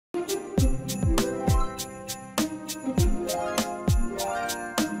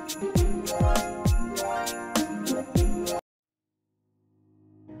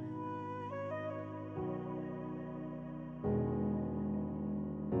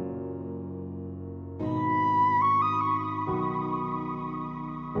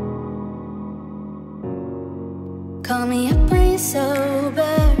Call me up when you're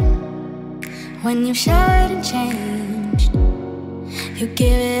sober, when you've showered and changed. You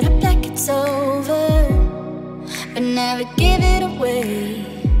give it up like it's over, but never give it away.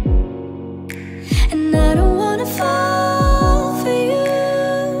 And I don't wanna fall for you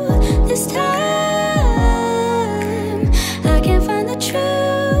this time. I can't find the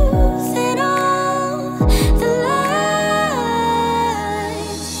truth in all the lies.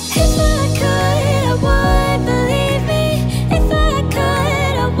 If I could, I would, believe me. If I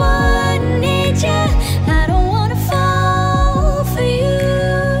could, I would need you. I don't wanna fall for you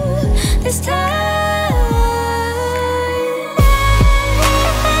this time.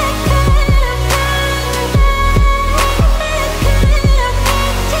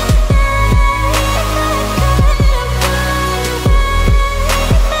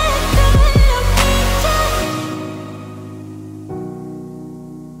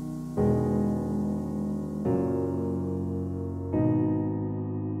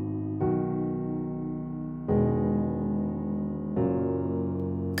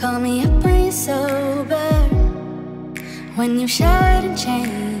 Call me up when you're sober, when you've showered and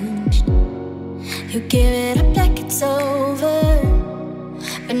changed. You give it up like it's over,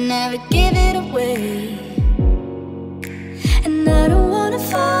 but never give it away. And I don't wanna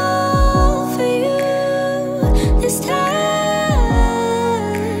fall for you this time.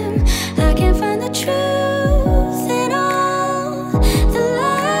 I can't find the truth in all the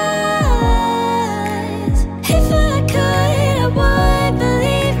lies. If I could, I would,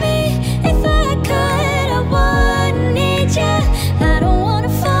 believe me. If I could, I would need you. I don't wanna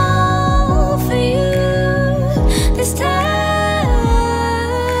fall for you this time.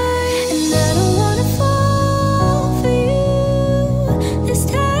 And I don't wanna fall for you this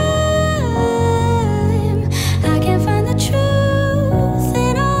time. I can't find the truth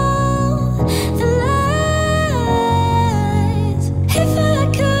in all the lies. If I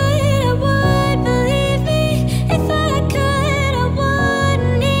could, I would, believe me. If I could, I would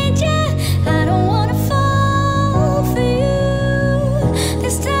need you. I don't wanna fall for you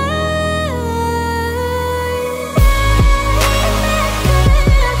this time.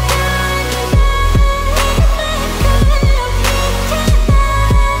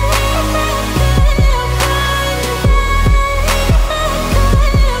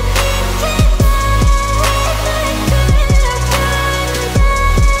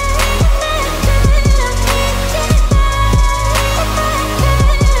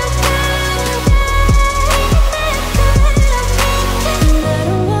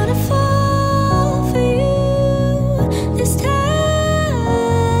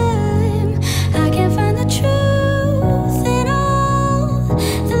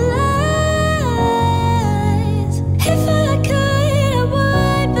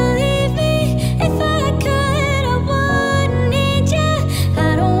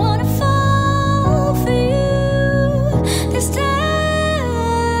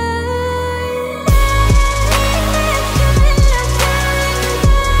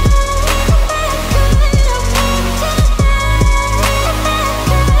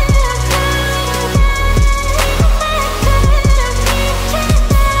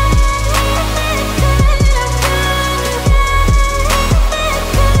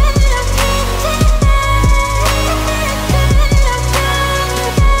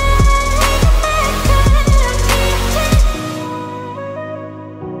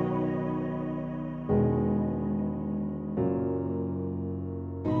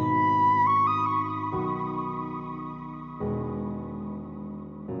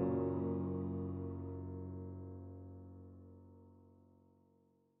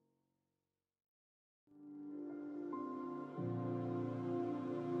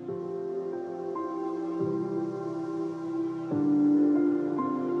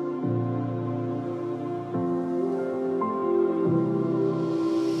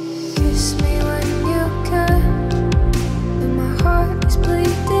 Kiss me when you can, and my heart is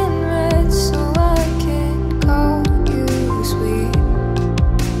bleeding red, so I can call you sweet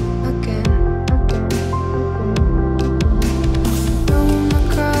again. No, I'm not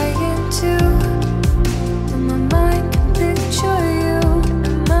crying too, and my mind can picture you.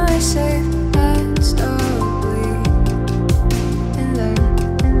 Am I safe and stop bleeding? And then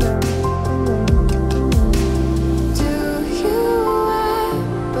do you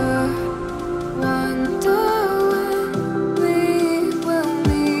ever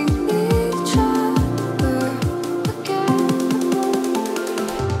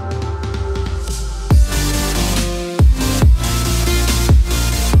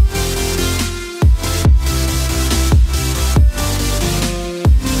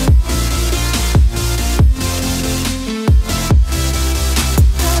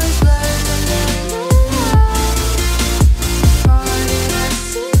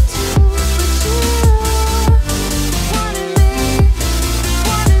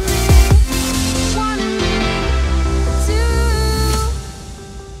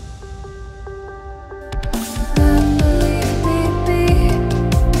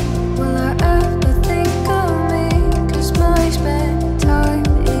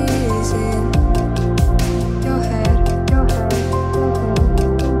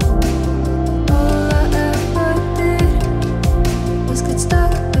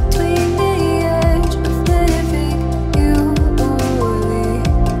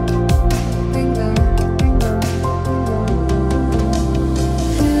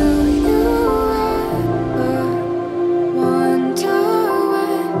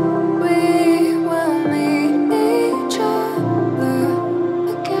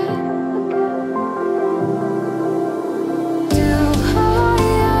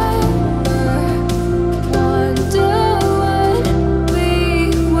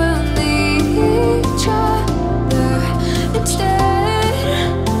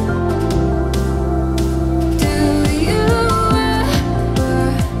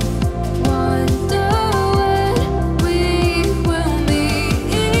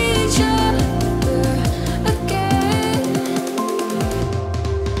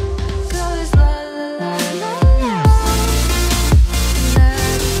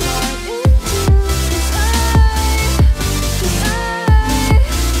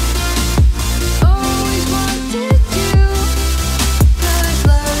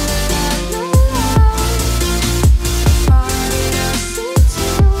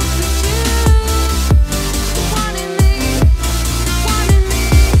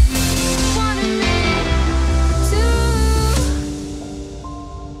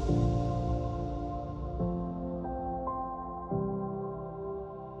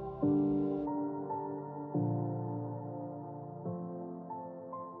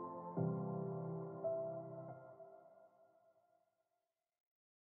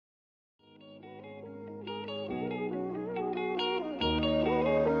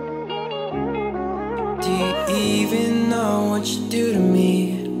even know what you do to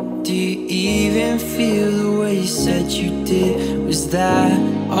me? Do you even feel the way you said you did? Was that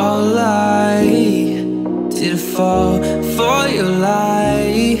all a lie? Did I fall for your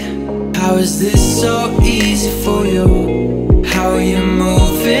lie? How is this so easy for you? How are you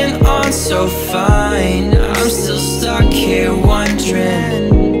moving on so fine? I'm still stuck here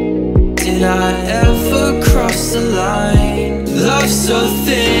wondering, did I ever cross the line? Love's so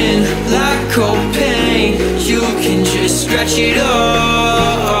thin, like cold pain, you can just scratch it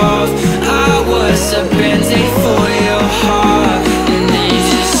off. I was a band-aid for your heart, and then you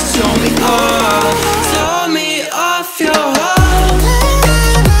just tore me off your heart.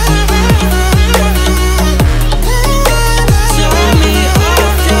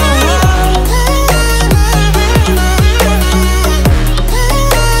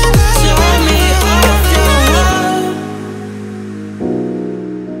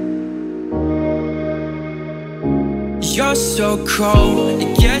 You're so cold,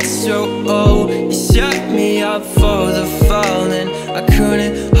 it gets so old. You set me up for the fall and I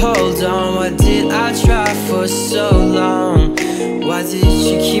couldn't hold on. Why did I try for so long? Why did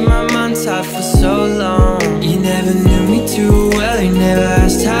you keep my mind tight for so long? You never knew me too well, you never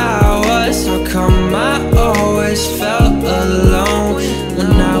asked how I was. How come I always felt alone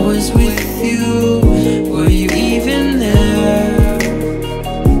when I was with you? Were you even there?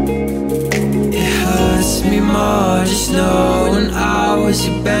 Me more just knowing I was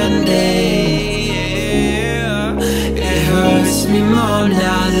your band-aid. It hurts me more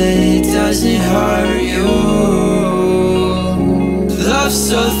now that it doesn't hurt you. Love's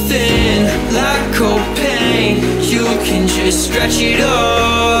so thin, like cold pain, you can just scratch it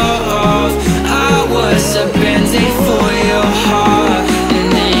off. I was a band-aid for your heart, and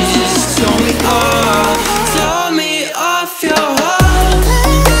then you just tore me off your heart.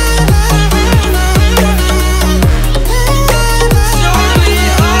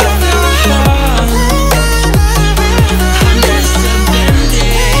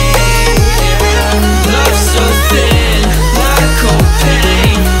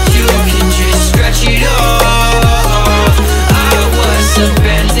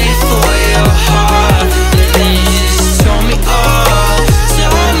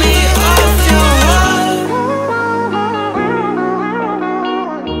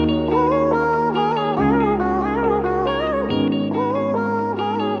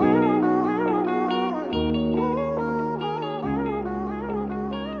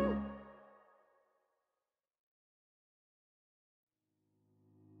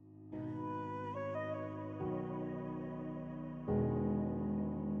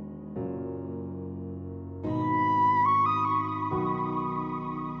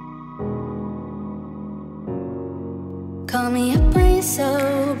 Call me up when you're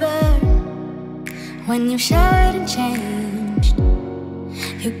sober, when you showered and changed.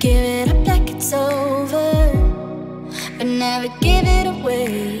 You give it up like it's over, but never give it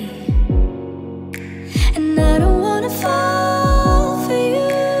away. And I don't wanna fall for you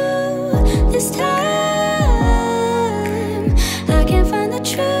this time. I can't find the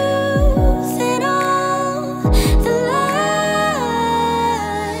truth in all the lies.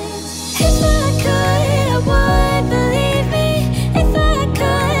 If I could, I would believe me. If I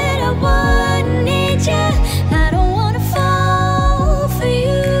could, I wouldn't need you. I don't wanna fall for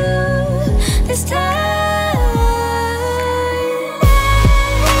you this time.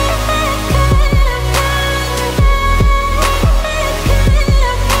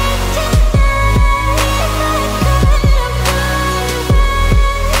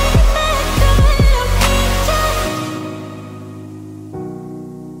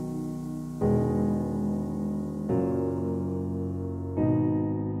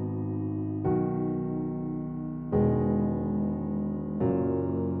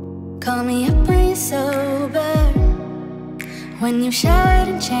 Call me up when you're sober, when you showered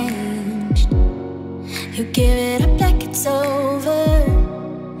and changed. You give it up like it's over,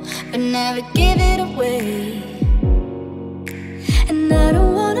 but never give it away. And I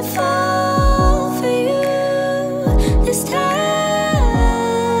don't wanna fall for you this time.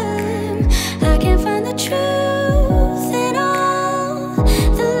 I can't find the truth in all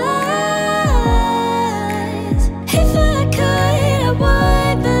the lies. If I could, I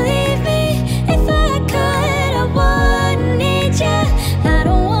would believe me. If I could, I wouldn't need you. I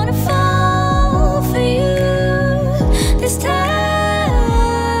don't wanna fall for you this time.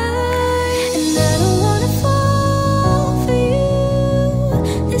 And I don't wanna fall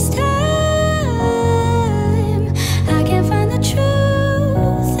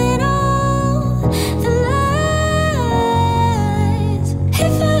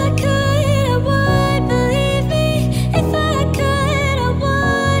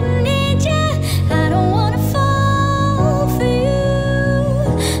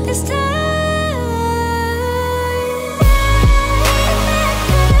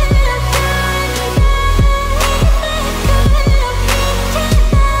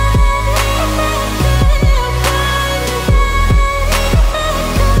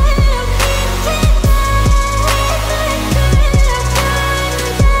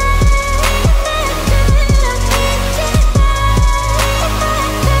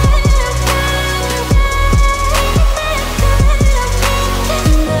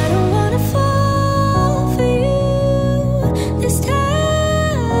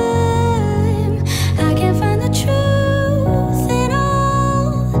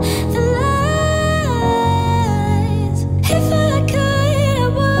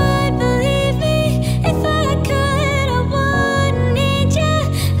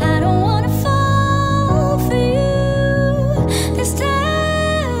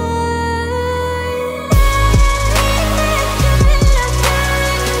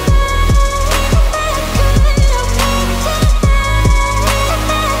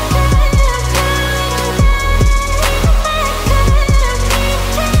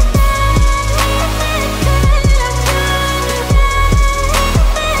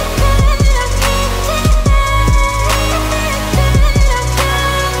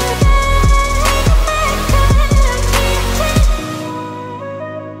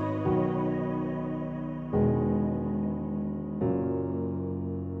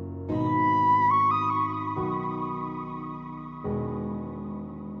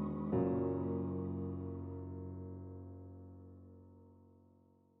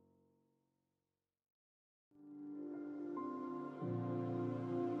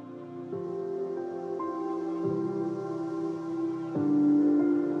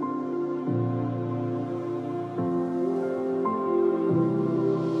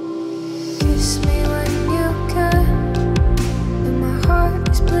kiss me when you can, and my heart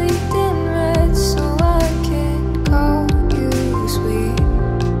is bleeding red, so I can't call you sweet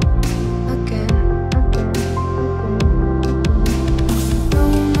again. No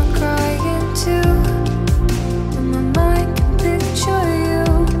more crying too, and my mind can picture you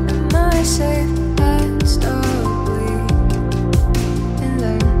in my safe and slowly. And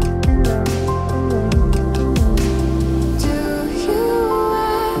then, do you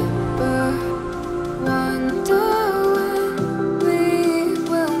ever wonder when we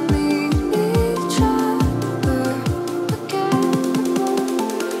will meet each other again?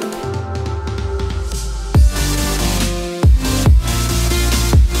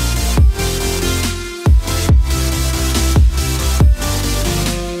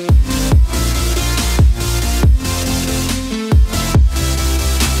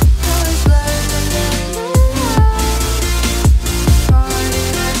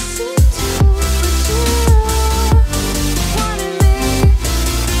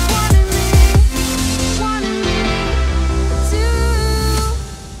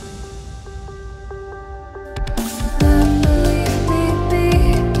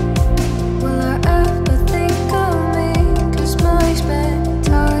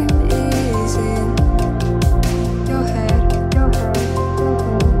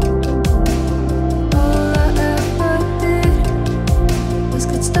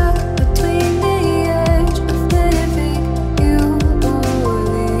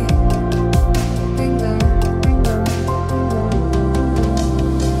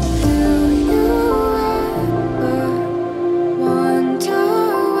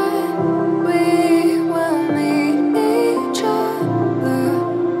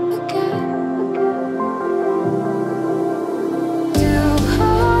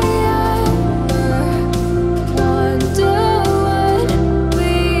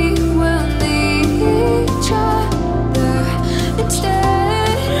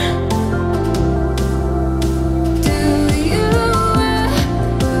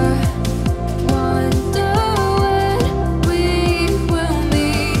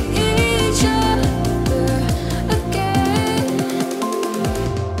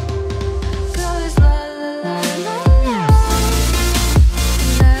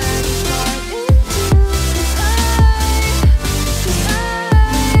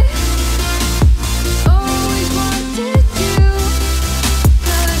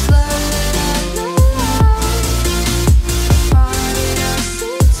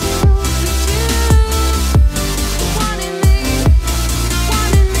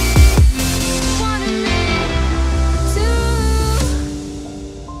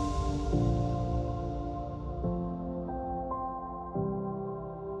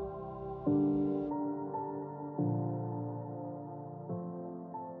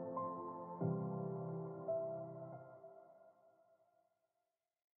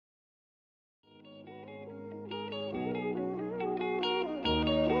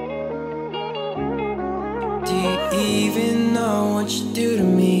 Do you even know what you do to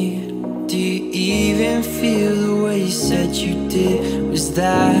me? Do you even feel the way you said you did? Was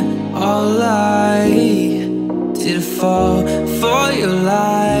that all a lie? Did I fall for your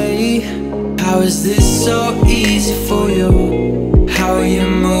lie? How is this so easy for you? How are you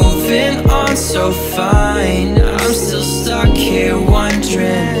moving on so fine? I'm still stuck here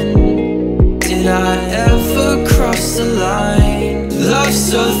wondering, did I ever cross the line? Love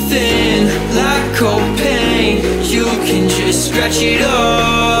so thin, like cold pain, you can just scratch it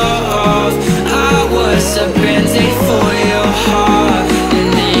off. I was a band-aid for your heart, and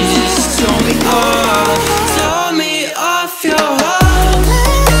then you just tore me off your heart.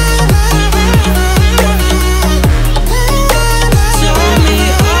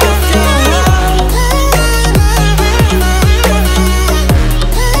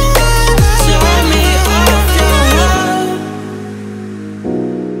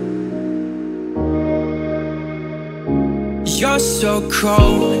 You're so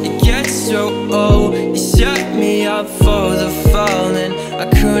cold, it gets so old. You set me up for the fall, and I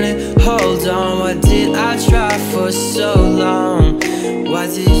couldn't hold on. Why did I try for so long? Why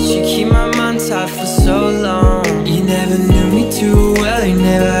did you keep my mind tight for so long? You never knew me too well, you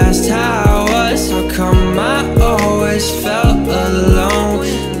never asked how I was. How come I always felt alone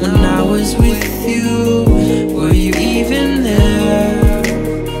when I was with you? Were you even there?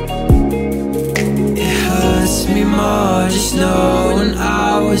 Me more, just knowing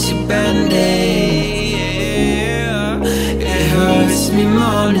I was your band-aid. It hurts me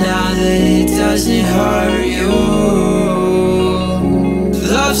more now that it doesn't hurt you.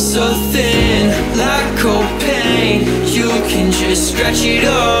 Love so thin, like cold pain, you can just scratch it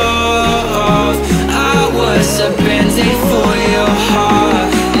off. I was a band-aid for your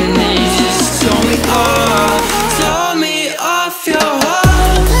heart, and then you just tore me off your heart.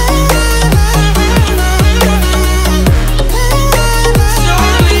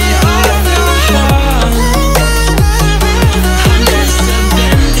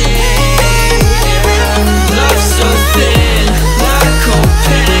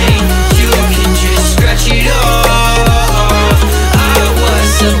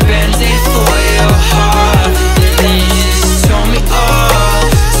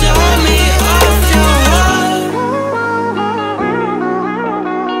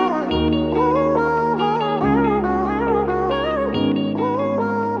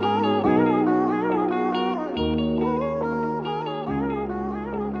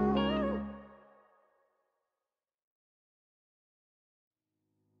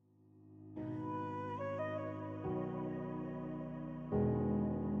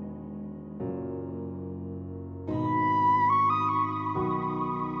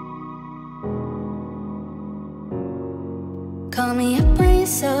 Call me up when you're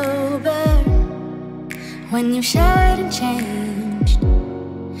sober, when you've showered and changed.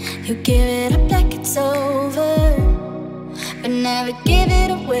 You give it up like it's over, but never give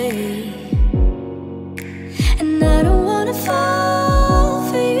it away. And I don't wanna fall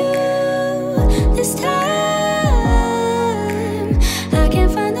for you this time. I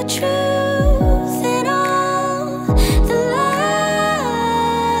can't find the truth in all the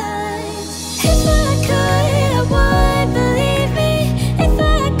lies. If I could, I would believe me. If I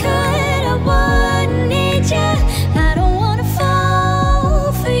could, I would need you. I don't wanna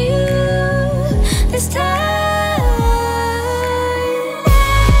fall for you this time.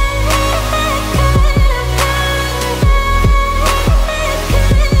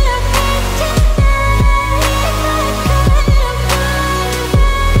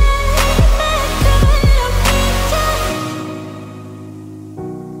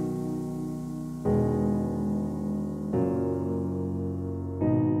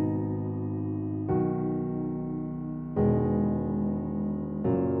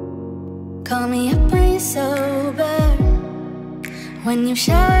 Call me up when you're sober, when you've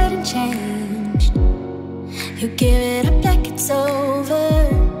showered and changed. You give it up like it's over,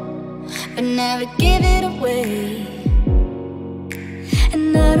 but never give it away.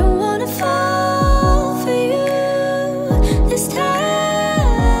 And I don't wanna fall for you this time.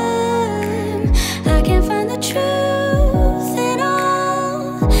 I can't find the truth in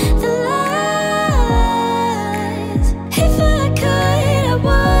all the lies. If I could, I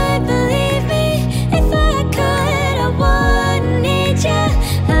would believe me. If I could, I would need you.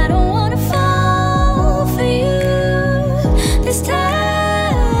 I don't wanna fall for you this time.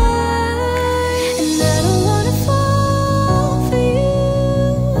 And I don't wanna fall for you.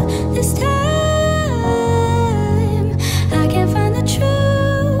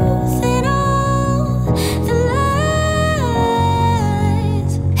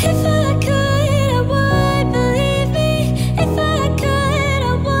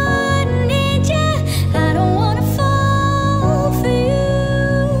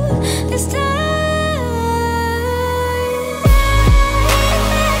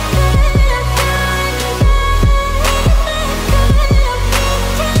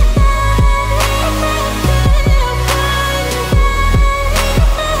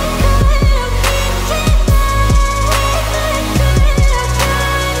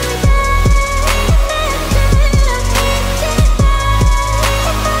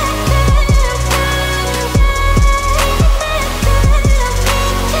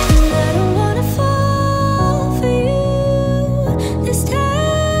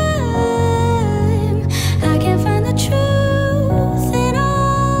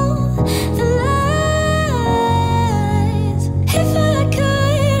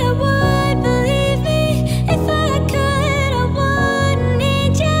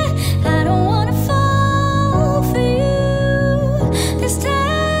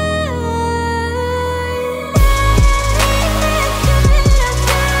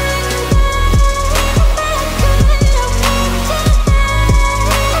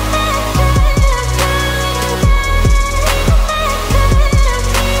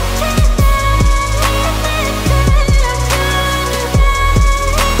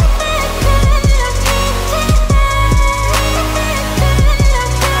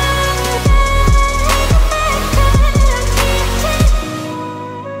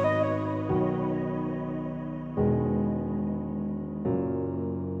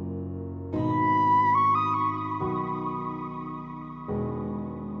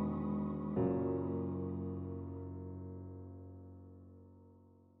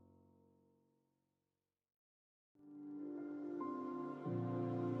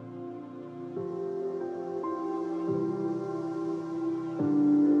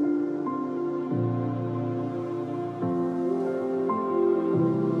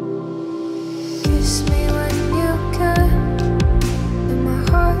 kiss me when you can, and my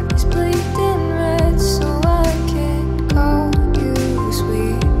heart is bleeding red, so I can't call you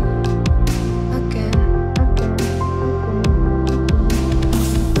sweet again.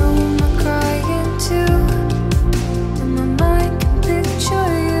 No, I'm crying too, and my mind can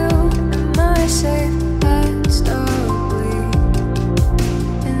picture you in my safe and slowly,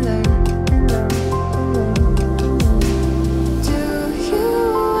 and then do you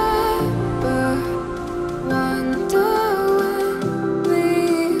ever wonder when we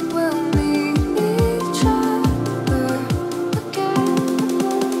will meet each other again?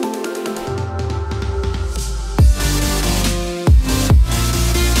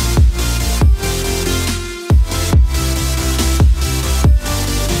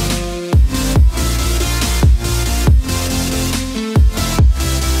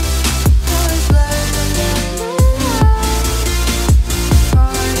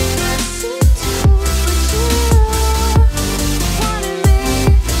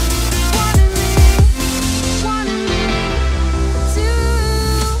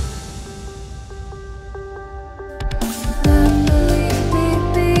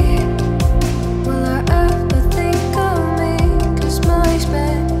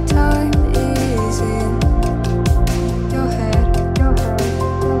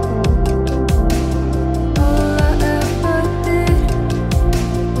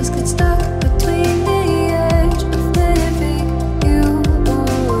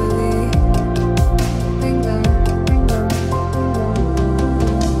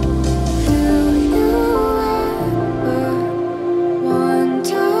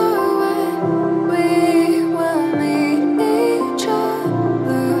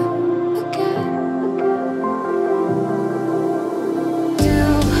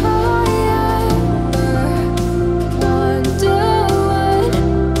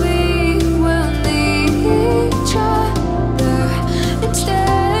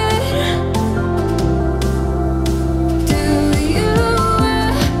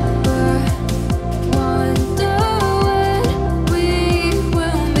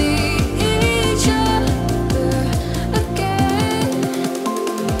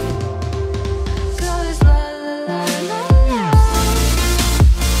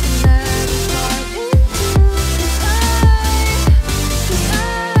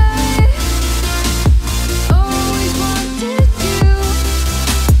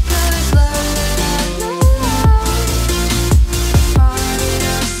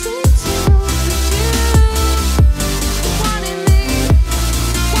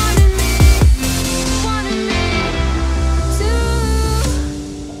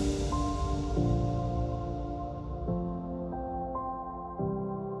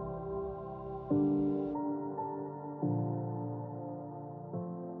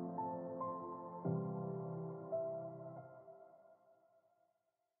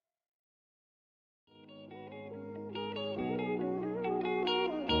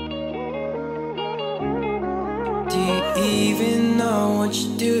 Do you even know what you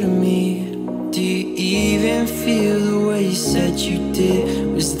do to me? Do you even feel the way you said you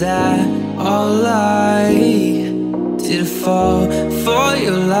did? Was that all a lie? Did I fall for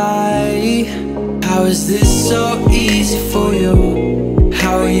your lie? How is this so easy for you?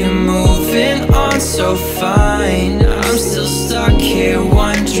 How are you moving on so fine? I'm still stuck here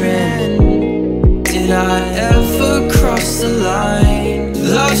wondering, did I ever cross the line?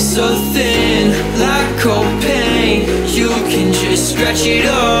 Love so thin, like cold pain, you can just scratch it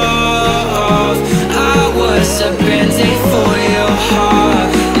off. I was a band-aid for your heart,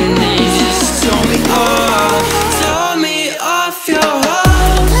 and then you just tore me off your heart.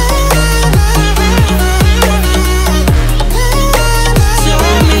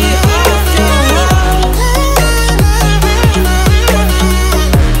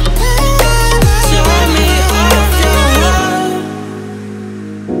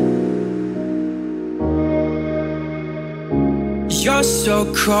 You're so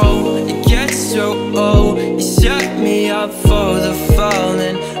cold, it gets so old. You set me up for the fall,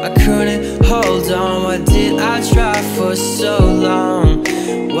 and I couldn't hold on. Why did I try for so long?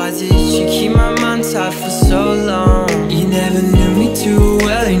 Why did you keep my mind tight for so long? You never knew me too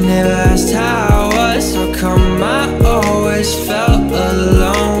well, you never asked how I was. How come I always felt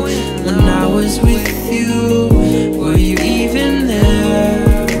alone when I was with you? Were you even there?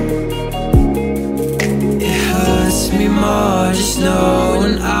 Me more, just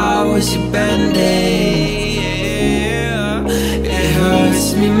knowing I was your band-aid. It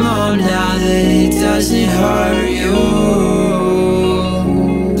hurts me more now that it doesn't hurt you.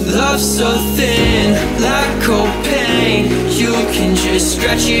 Love so thin, like cold pain, you can just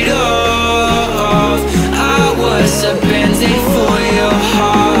scratch it off. off. I was a band-aid for your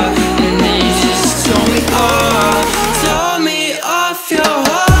heart, and then you just tore me off. Tore me off your heart.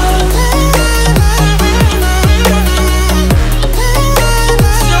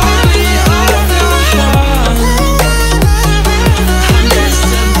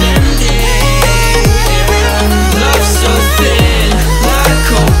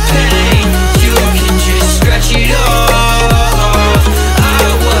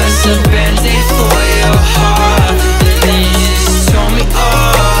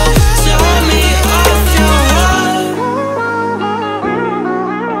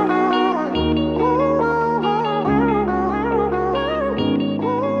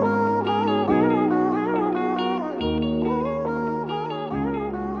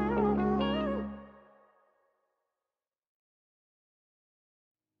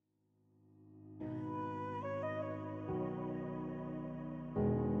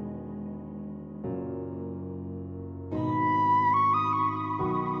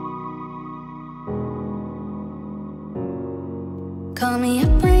 Call me up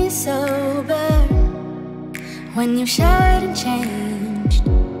when you're sober, when you showered and changed.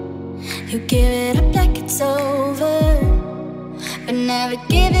 You give it up like it's over, but never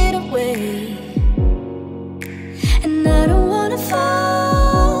give it away. And I don't wanna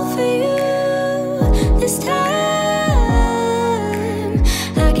fall for you this time.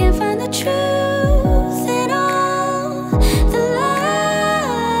 I can't find the truth in all the lies.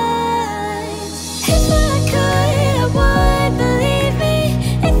 If I could, I would believe me.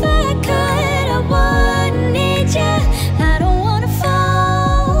 If I could, I wouldn't need you. I don't wanna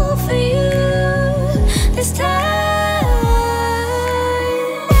fall for you this time.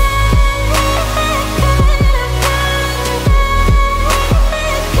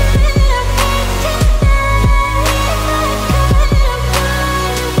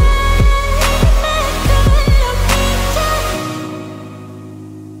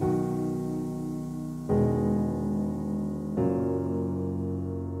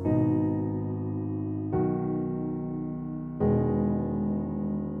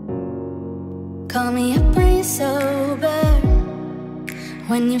 Call me up when you're sober,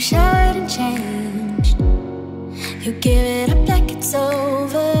 when you showered and changed. You give it up like it's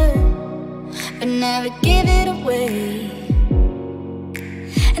over, but never give it away.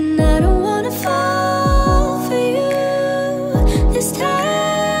 And I don't wanna fall for you this time.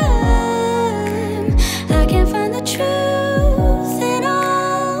 I can't find the truth in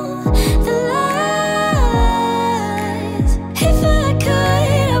all the lies. If I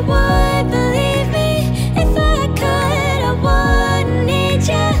could, I would believe me. If I could, I wouldn't need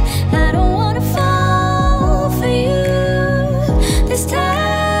you. I don't wanna fall for you this time.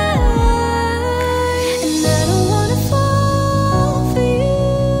 And I don't wanna fall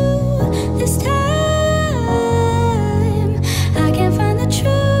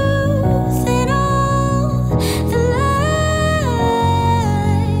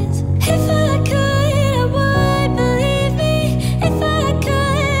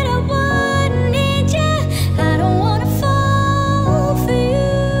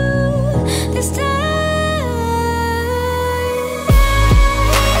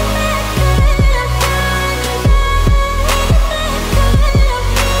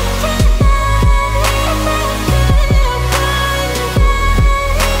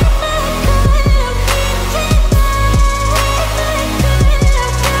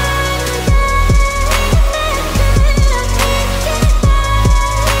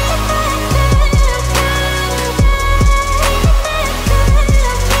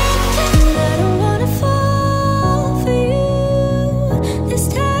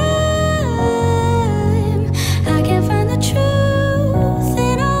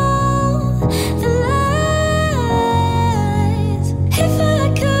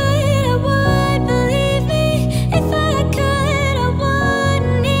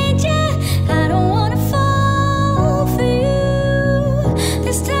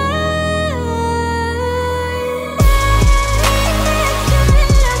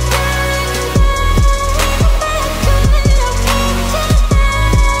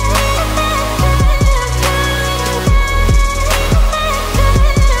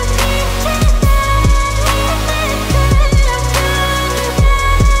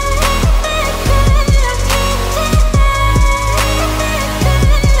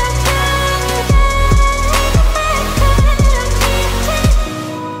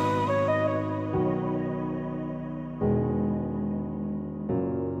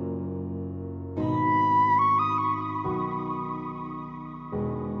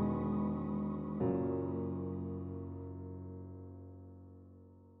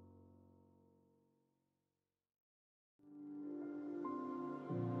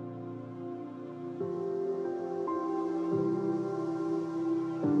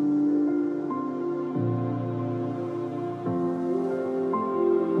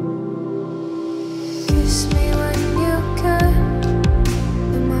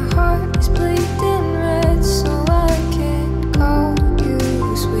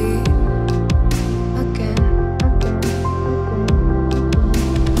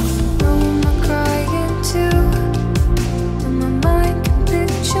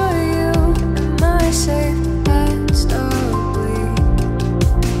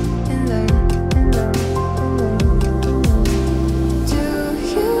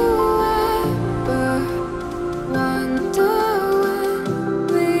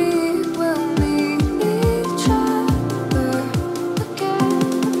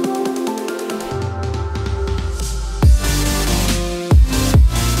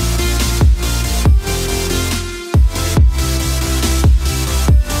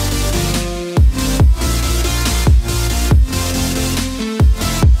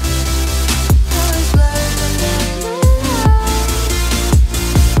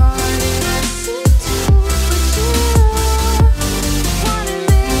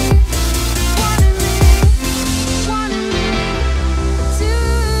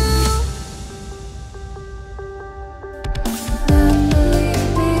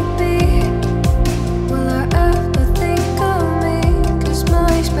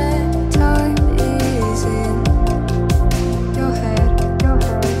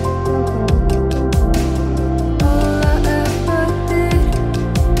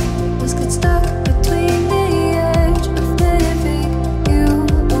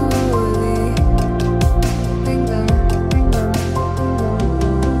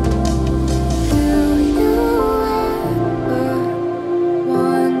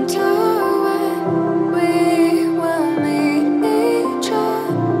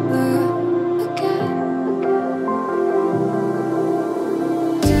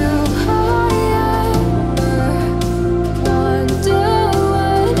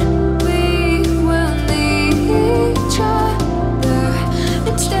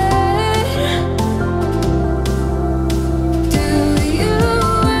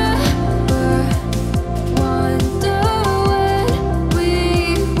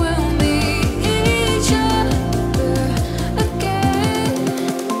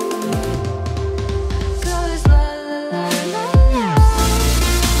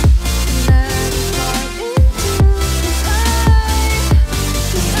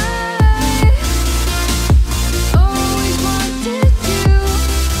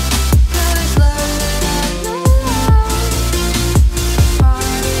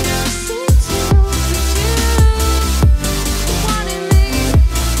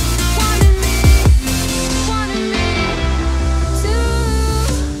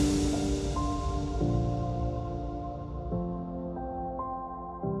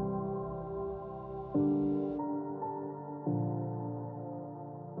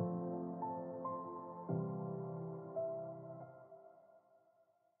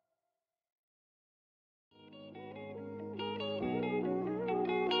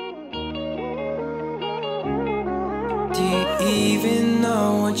Do you even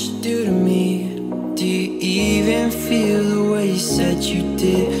know what you do to me? Do you even feel the way you said you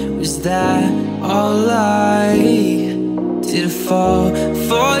did? Was that all a lie? Did I fall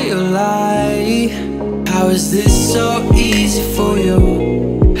for your lie? How is this so easy for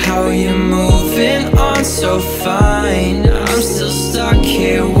you? How are you moving on so fine? I'm still stuck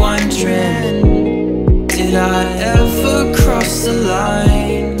here wondering, did I ever cross the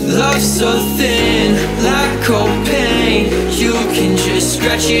line? Love so thin, like cold pain, you can just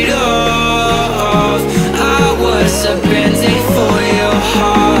scratch it off. I was a band-aid for your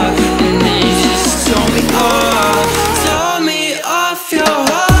heart, and then you just tore me off your heart.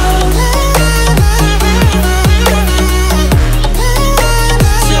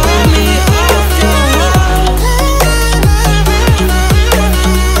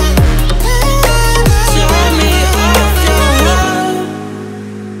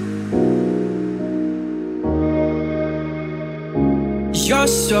 You're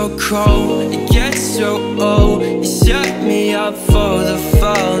so cold, it gets so old. You set me up for the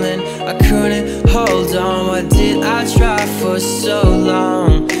fall and I couldn't hold on. Why did I try for so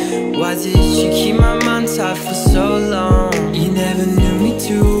long? Why did you keep my mind tight for so long? You never knew